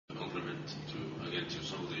elaborate to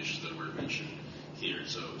some of the issues that were mentioned here.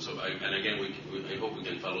 I hope we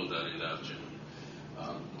can follow that in the afternoon.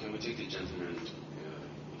 Can we take the gentleman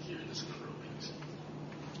here in the second row, please?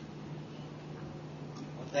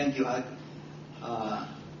 Thank you.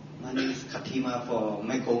 My name is Katima from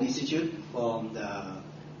Mekong Institute from the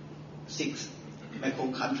 6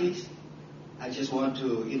 Mekong countries. I just want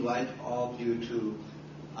to invite all of you to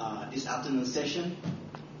this afternoon session.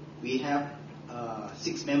 We have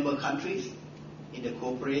 6 member countries in the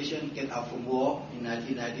cooperation Get Out from War in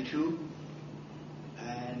 1992,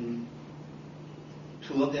 and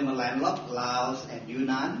 2 of them are landlocked, Laos and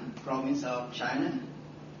Yunnan, province of China.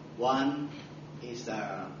 One is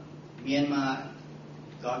Myanmar,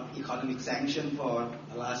 got economic sanction for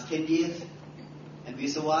the last 10 years, and we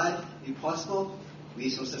survived. If possible, we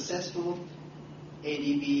so successful.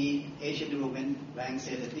 ADB, Asian Development Bank,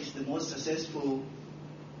 said that this is the most successful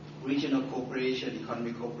regional cooperation,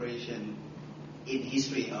 economic cooperation in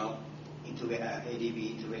history of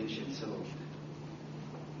ADB intervention. So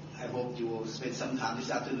I hope you will spend some time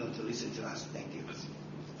this afternoon to listen to us. Thank you.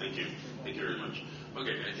 Thank you. Thank you very much.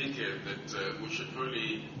 Okay, I think that we should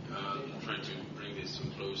probably try to bring this to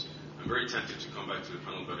a close. I'm very tempted to come back to the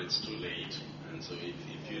panel, but it's too late. And so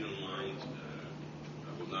if you don't mind,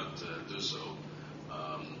 I will not do so.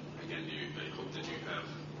 Again, I hope that you have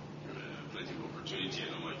plenty of opportunity.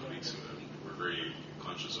 I know my colleagues were very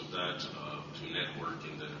conscious of that, to network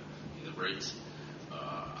in the breaks.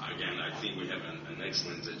 Again, I think we have an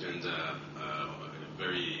excellent agenda,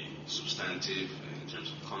 very substantive in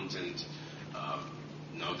terms of content.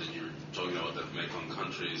 Now that you're talking about the Mekong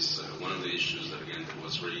countries, one of the issues that again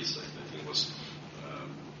was raised, I think was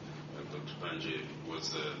Dr. Panji, was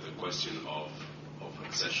the question of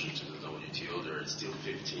accession to the WTO. There are still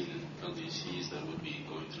 15 LDCs that would be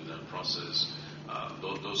going through that process.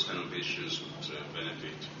 Those kind of issues would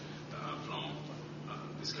benefit from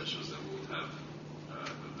discussions that we would have,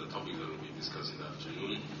 the topic that we'll be discussing in the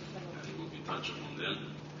afternoon, and we'll be touching on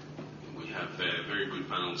them. We have very good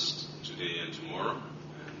panels today and tomorrow,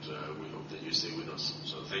 and we hope that you stay with us.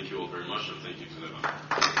 So thank you all very much, and thank you to the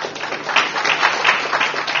panel.